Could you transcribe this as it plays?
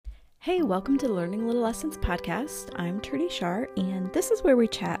Hey, welcome to Learning Little Lessons podcast. I'm Trudy Shar, and this is where we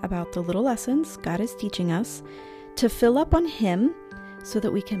chat about the little lessons God is teaching us to fill up on Him so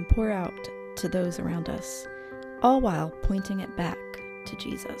that we can pour out to those around us, all while pointing it back to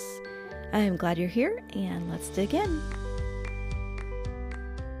Jesus. I am glad you're here, and let's dig in.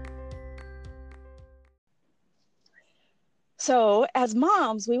 So, as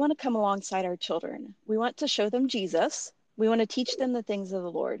moms, we want to come alongside our children. We want to show them Jesus. We want to teach them the things of the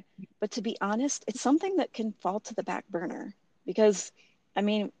Lord. But to be honest, it's something that can fall to the back burner because,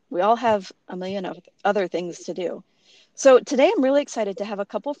 we all have a million of other things to do. So today I'm really excited to have a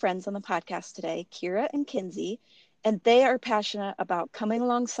couple friends on the podcast today, Kira and Kinsey, and they are passionate about coming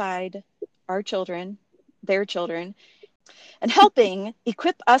alongside our children, their children, and helping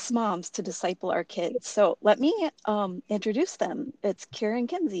equip us moms to disciple our kids. So let me introduce them. It's Kira and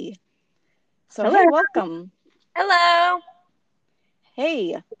Kinsey. So, Hello. Hey, welcome. Hello.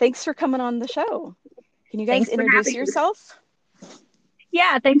 Hey, thanks for coming on the show. Can you guys introduce yourself?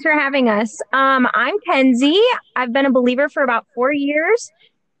 Yeah, thanks for having us. I'm Kenzie. I've been a believer for about 4 years,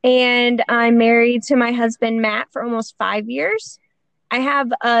 and I'm married to my husband, Matt, for almost 5 years. I have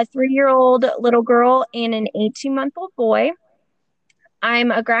a 3-year-old little girl and an 18-month-old boy.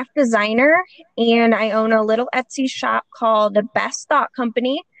 I'm a graphic designer, and I own a little Etsy shop called The Best Thought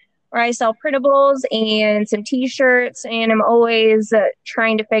Company, where I sell printables and some t-shirts, and I'm always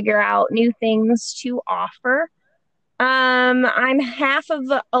trying to figure out new things to offer. I'm half of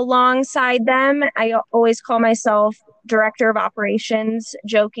alongside them. I always call myself director of operations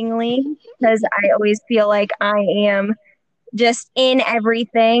jokingly because I always feel like I am just in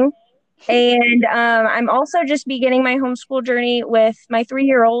everything. And I'm also just beginning my homeschool journey with my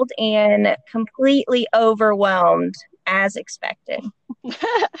 3-year-old and completely overwhelmed as expected.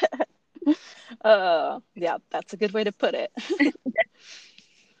 Yeah, that's a good way to put it.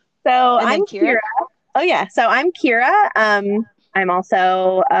 So And I'm Kira. Oh yeah. So I'm Kira. I'm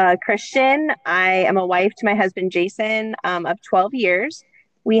also a Christian. I am a wife to my husband, Jason, of 12 years.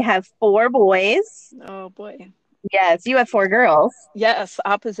 We have 4 boys. Oh boy. Yes. You have 4 girls. Yes.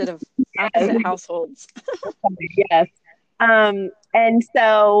 Opposite households. Yes. And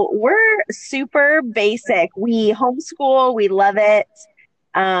so we're super basic. We homeschool. We love it.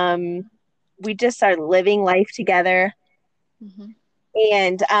 We just are living life together. Mm-hmm.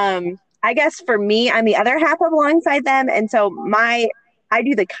 And I guess for me, I'm the other half of alongside them. And so I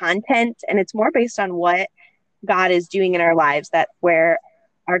do the content, and it's more based on what God is doing in our lives. That's where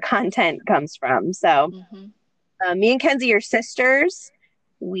our content comes from. So me and Kenzie are sisters.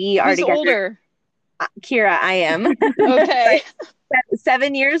 We are Who's together. older? Kira, I am. Okay.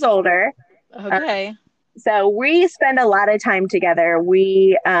 7 years older. Okay. So we spend a lot of time together.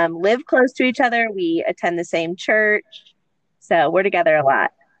 We live close to each other. We attend the same church. So we're together a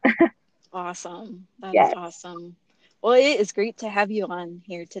lot. Awesome. That is awesome. Well, it is great to have you on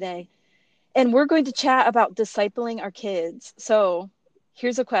here today. And we're going to chat about discipling our kids. So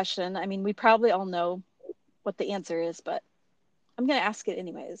here's a question. We probably all know what the answer is, but I'm going to ask it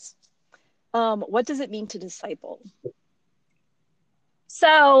anyways. What does it mean to disciple?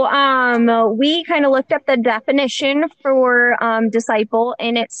 So we kind of looked up the definition for disciple,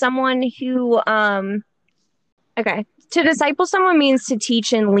 and it's someone who, to disciple someone means to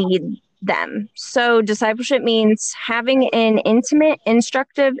teach and lead them. So discipleship means having an intimate,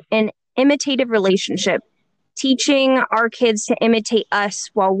 instructive, and imitative relationship, teaching our kids to imitate us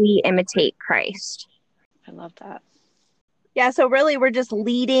while we imitate Christ. I love that. Yeah, so really we're just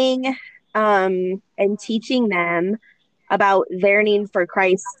leading and teaching them about their need for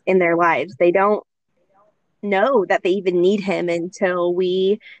Christ in their lives. They don't know that they even need Him until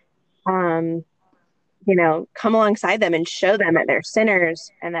we, come alongside them and show them that they're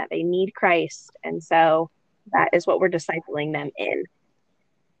sinners and that they need Christ. And so that is what we're discipling them in.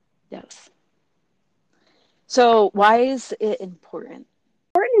 Yes. So why is it important?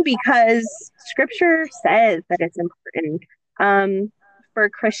 Important because Scripture says that it's important. For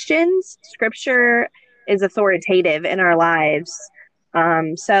Christians, Scripture is authoritative in our lives.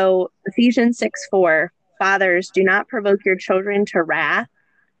 So Ephesians 6:4, fathers, do not provoke your children to wrath,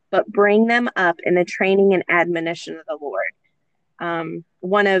 but bring them up in the training and admonition of the Lord.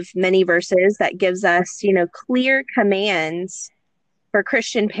 One of many verses that gives us, clear commands for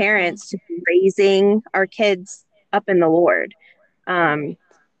Christian parents to be raising our kids up in the Lord.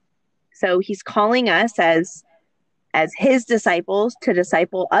 So He's calling us as His disciples to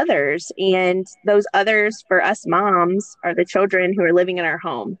disciple others. And those others for us moms are the children who are living in our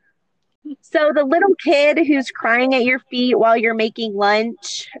home. So the little kid who's crying at your feet while you're making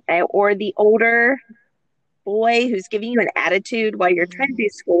lunch, or the older boy who's giving you an attitude while you're trying to do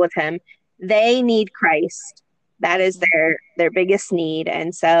school with him, they need Christ. That is their biggest need.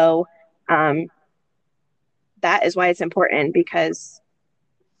 And so that is why it's important, because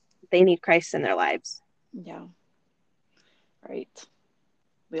they need Christ in their lives. Yeah. Right.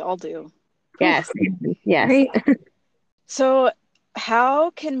 We all do. Yes. Yes. Right. So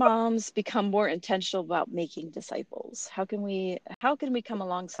how can moms become more intentional about making disciples? How can we come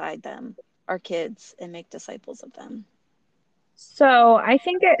alongside them, our kids, and make disciples of them? So I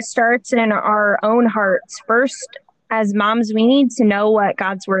think it starts in our own hearts. First, as moms, we need to know what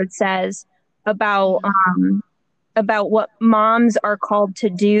God's word says about what moms are called to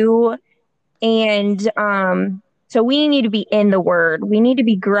do. And so we need to be in the word. We need to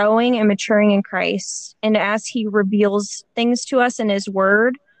be growing and maturing in Christ. And as he reveals things to us in his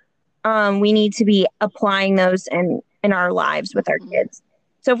word, we need to be applying those in our lives with our kids.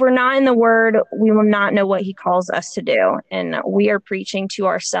 So if we're not in the word, we will not know what he calls us to do. And we are preaching to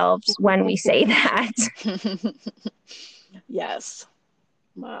ourselves when we say that. Yes.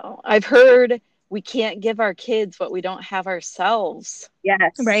 Wow. I've heard we can't give our kids what we don't have ourselves.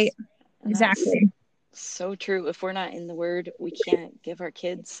 Yes. Right. And Exactly. So true. If we're not in the word, we can't give our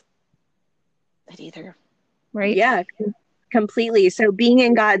kids that either. Right. Yeah, completely. So being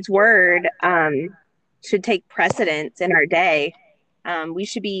in God's word should take precedence in our day. We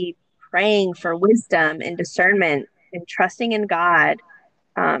should be praying for wisdom and discernment and trusting in God,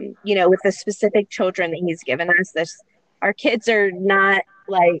 with the specific children that he's given us. Our kids are not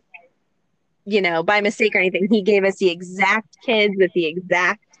like, by mistake or anything. He gave us the exact kids with the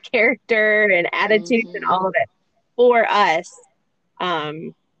exact character and attitudes and all of it for us.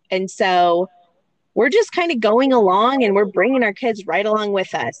 And so we're just kind of going along, and we're bringing our kids right along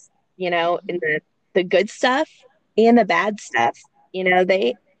with us, in the good stuff and the bad stuff.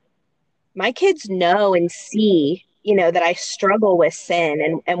 My kids know and see, that I struggle with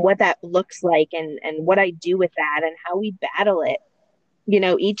sin and what that looks like, and what I do with that and how we battle it,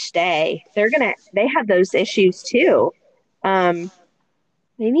 each day. They have those issues too.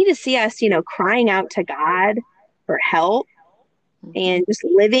 They need to see us, crying out to God for help and just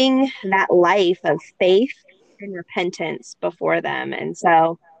living that life of faith and repentance before them. And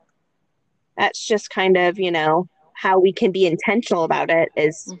so that's just kind of, how we can be intentional about it,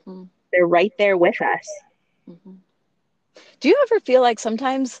 is they're right there with us. Do you ever feel like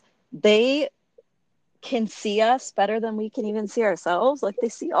sometimes they can see us better than we can even see ourselves? Like they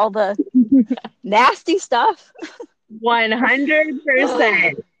see all the nasty stuff?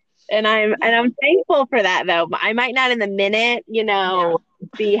 100%. And I'm thankful for that, though. I might not in the minute,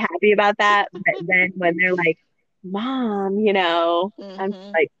 be happy about that. But then when they're like, Mom, I'm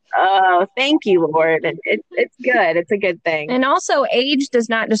like, oh, thank you, Lord. And it's good. It's a good thing. And also age does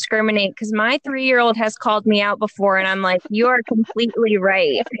not discriminate, because my 3-year-old has called me out before, and I'm like, you are completely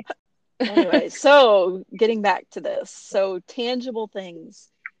right. Anyway, so getting back to this. So tangible things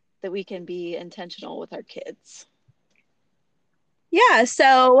that we can be intentional with our kids. Yeah,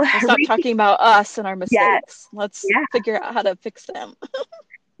 so let's stop talking about us and our mistakes. Yes. Let's figure out how to fix them.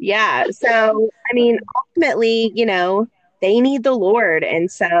 Yeah, so I mean, ultimately, they need the Lord, and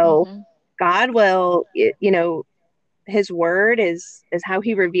so God will, his word is how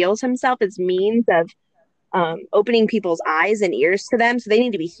he reveals himself, as means of opening people's eyes and ears to them. So they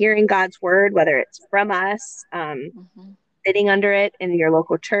need to be hearing God's word, whether it's from us, sitting under it in your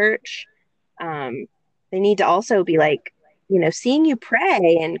local church. They need to also be like, seeing you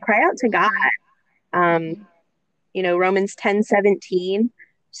pray and cry out to God. Romans 10:17.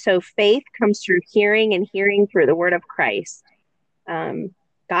 So faith comes through hearing, and hearing through the word of Christ.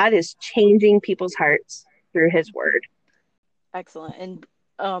 God is changing people's hearts through his word. Excellent. And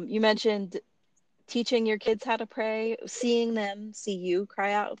you mentioned teaching your kids how to pray, seeing them see you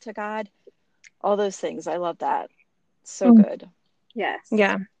cry out to God, all those things. I love that. So good. Yes.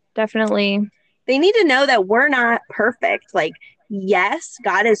 Yeah, definitely. They need to know that we're not perfect. Like, yes,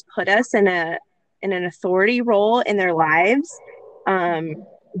 God has put us in an authority role in their lives,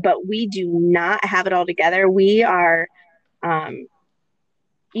 but we do not have it all together. We are,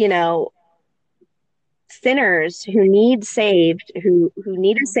 sinners who need saved, who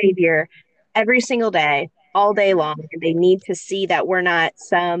need a savior every single day, all day long. And they need to see that we're not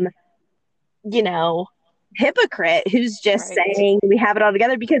some, hypocrite who's just saying we have it all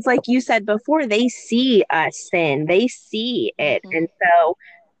together, because like you said before, they see us sin, they see it. And so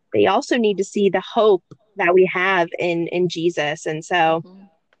they also need to see the hope that we have in Jesus. And so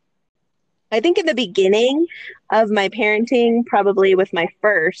I think in the beginning of my parenting, probably with my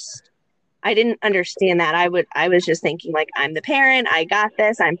first, I didn't understand that. I was just thinking like, I'm the parent, I got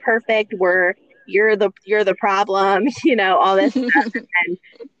this, I'm perfect. We're, you're the problem, all this stuff. And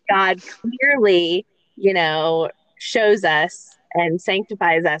God clearly, shows us and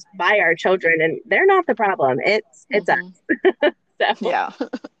sanctifies us by our children, and they're not the problem. It's us. So Yeah.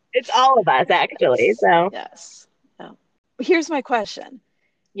 it's all of us, actually. So Yes. Yeah. Here's my question.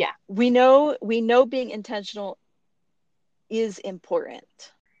 yeah. We know being intentional is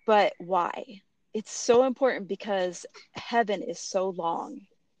important, but why? It's so important because heaven is so long.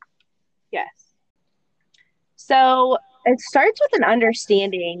 Yes. So it starts with an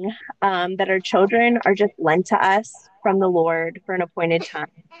understanding that our children are just lent to us from the Lord for an appointed time.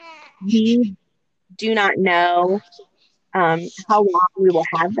 We do not know how long we will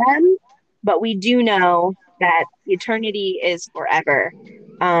have them, but we do know that eternity is forever.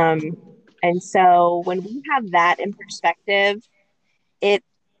 And so when we have that in perspective, it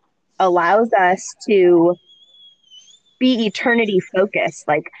allows us to be eternity focused.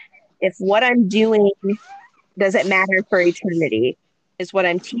 Like, if what I'm doing doesn't matter for eternity, is what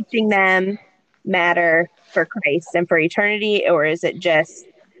I'm teaching them matter for Christ and for eternity, or is it just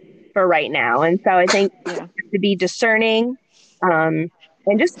for right now? And so I think to be discerning, and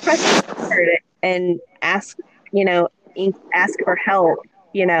just trust the Lord and ask for help,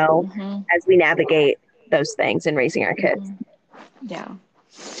 as we navigate those things in raising our kids. Yeah.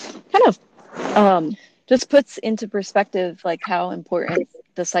 Kind of just puts into perspective like how important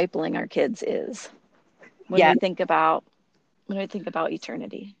discipling our kids is when we think about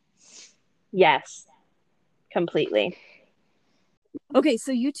eternity. Yes, completely. Okay,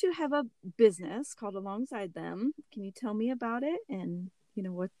 so you two have a business called Alongside Them. Can you tell me about it and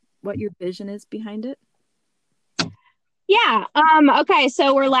what your vision is behind it? Yeah. Okay.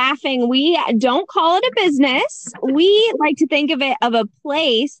 So we're laughing. We don't call it a business. We like to think of it of a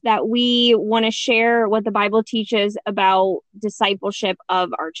place that we want to share what the Bible teaches about discipleship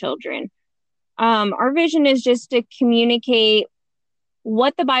of our children. Our vision is just to communicate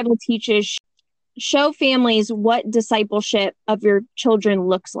what the Bible teaches, show families what discipleship of your children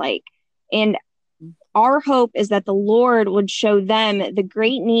looks like. And our hope is that the Lord would show them the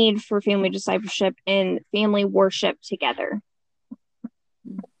great need for family discipleship and family worship together.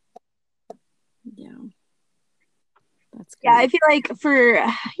 Yeah. That's good. Yeah, I feel like for,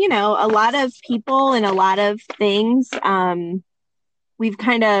 a lot of people and a lot of things, we've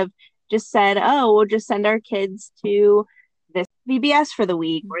kind of just said, oh, we'll just send our kids to this VBS for the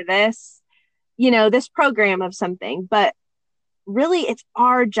week or this, this program of something. But really, it's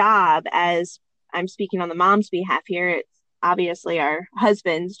our job, as I'm speaking on the mom's behalf here. It's obviously our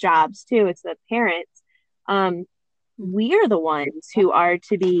husband's jobs too. It's the parents. We are the ones who are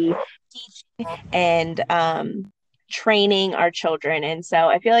to be teaching and training our children. And so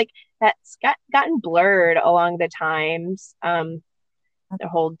I feel like that's gotten blurred along the times. The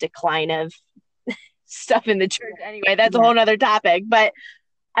whole decline of stuff in the church. Anyway, that's a whole nother topic. But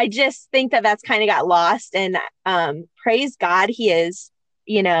I just think that that's kind of got lost. And praise God, He is,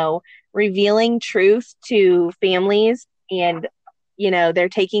 revealing truth to families, and they're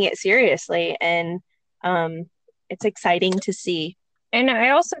taking it seriously, and it's exciting to see. And I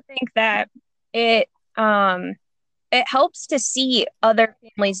also think that it helps to see other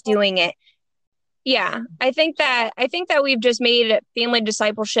families doing it. Yeah, I think that we've just made family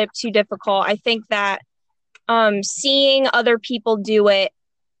discipleship too difficult. I think that seeing other people do it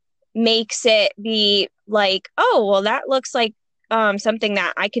makes it be like, oh, well, that looks like something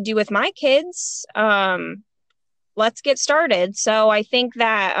that I could do with my kids. Let's get started. So I think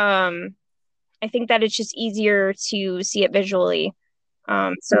that it's just easier to see it visually.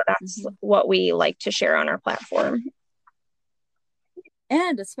 So that's what we like to share on our platform.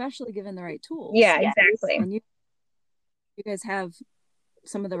 And especially given the right tools. Yeah, exactly. And you guys have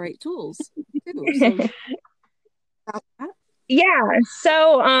some of the right tools too. So yeah.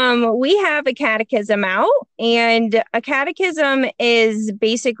 So we have a catechism out, and a catechism is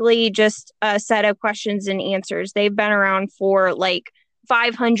basically just a set of questions and answers. They've been around for like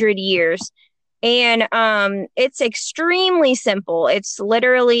 500 years. And it's extremely simple. It's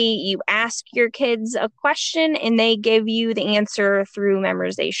literally you ask your kids a question and they give you the answer through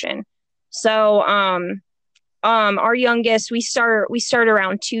memorization. So our youngest, we start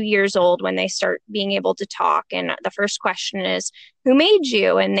around 2 years old when they start being able to talk. And the first question is, who made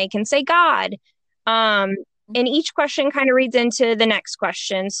you? And they can say God. And each question kind of reads into the next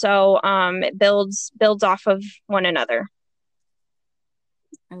question. So it builds off of one another.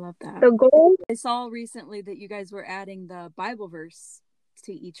 I love that. The goal. I saw recently that you guys were adding the Bible verse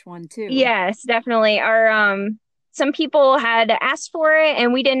to each one too. Yes, definitely. Our some people had asked for it,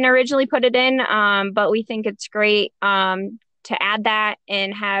 and we didn't originally put it in, but we think it's great. add that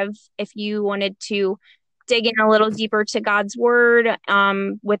and have, if you wanted to dig in a little deeper to God's word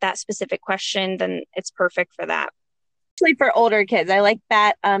with that specific question, then it's perfect for that. Especially for older kids. I like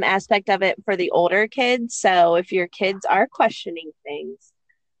that aspect of it for the older kids. So if your kids are questioning things,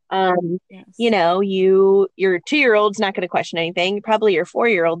 Yes. you know, your 2-year-old's not going to question anything. Probably your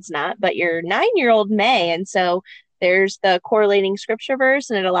 4-year-old's not, but your 9-year-old may. And so there's the correlating scripture verse,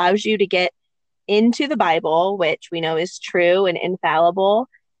 and it allows you to get into the Bible, which we know is true and infallible,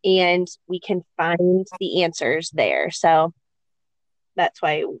 and we can find the answers there. So that's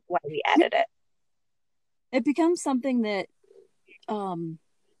why we added it. It becomes something that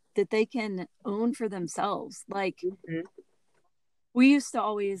that they can own for themselves. Like we used to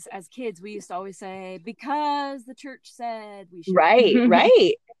always, as kids, say, because the church said we should.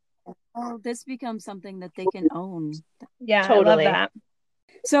 Right. Oh, this becomes something that they can own. Yeah, Totally. I love that.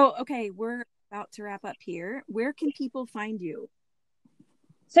 So, okay, we're about to wrap up here. Where can people find you?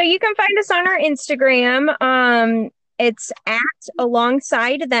 So you can find us on our Instagram. It's at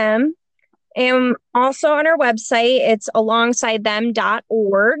Alongside Them. And also on our website, it's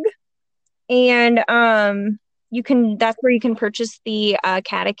alongsidethem.org. And that's where you can purchase the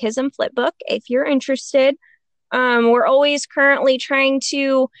Catechism flip book if you're interested. We're always currently trying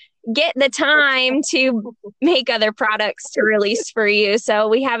to get the time to make other products to release for you. So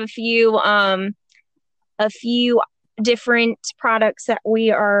we have a few different products that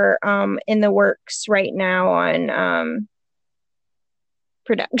we are in the works right now on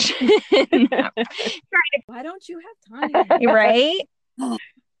production. Why don't you have time? Right?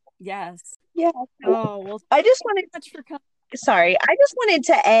 Yes. Yeah. Oh, well, I just wanted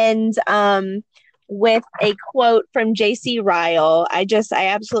to end with a quote from J.C. Ryle. I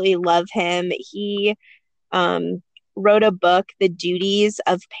absolutely love him. He wrote a book, The Duties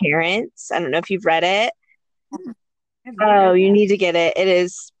of Parents. I don't know if you've read it. Oh, you need to get it. It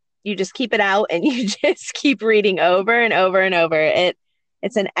is, you just keep it out and you just keep reading over and over and over.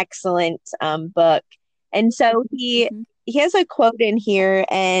 It's an excellent book. And so he has a quote in here,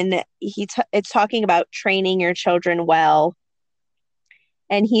 and it's talking about training your children well.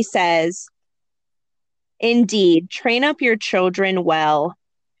 And he says, "Indeed, train up your children well.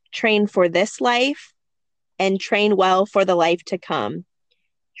 Train for this life and train well for the life to come.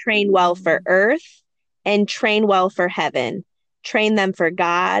 Train well for earth and train well for heaven. Train them for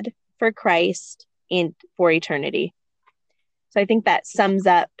God, for Christ, and for eternity." So I think that sums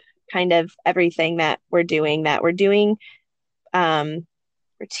up kind of everything that we're doing. We're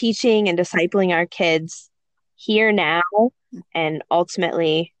teaching and discipling our kids here now and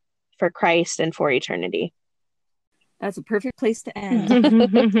ultimately for Christ and for eternity. That's a perfect place to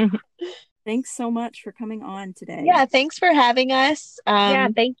end. Thanks so much for coming on today. Yeah, thanks for having us. Yeah,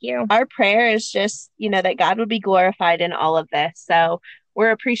 thank you. Our prayer is just, that God would be glorified in all of this. So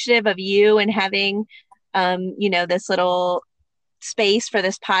we're appreciative of you and having, this little space for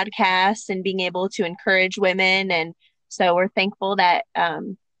this podcast and being able to encourage women. And so we're thankful that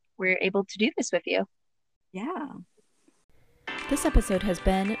we're able to do this with you. Yeah. This episode has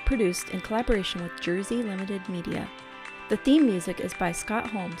been produced in collaboration with Jersey Limited Media. The theme music is by Scott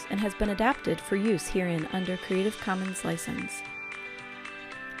Holmes and has been adapted for use herein under Creative Commons license.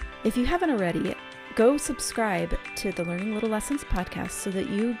 If you haven't already, go subscribe to the Learning Little Lessons podcast so that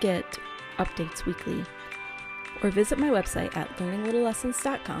you get updates weekly. Or visit my website at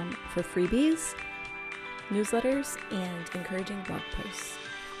learninglittlelessons.com for freebies, newsletters, and encouraging blog posts.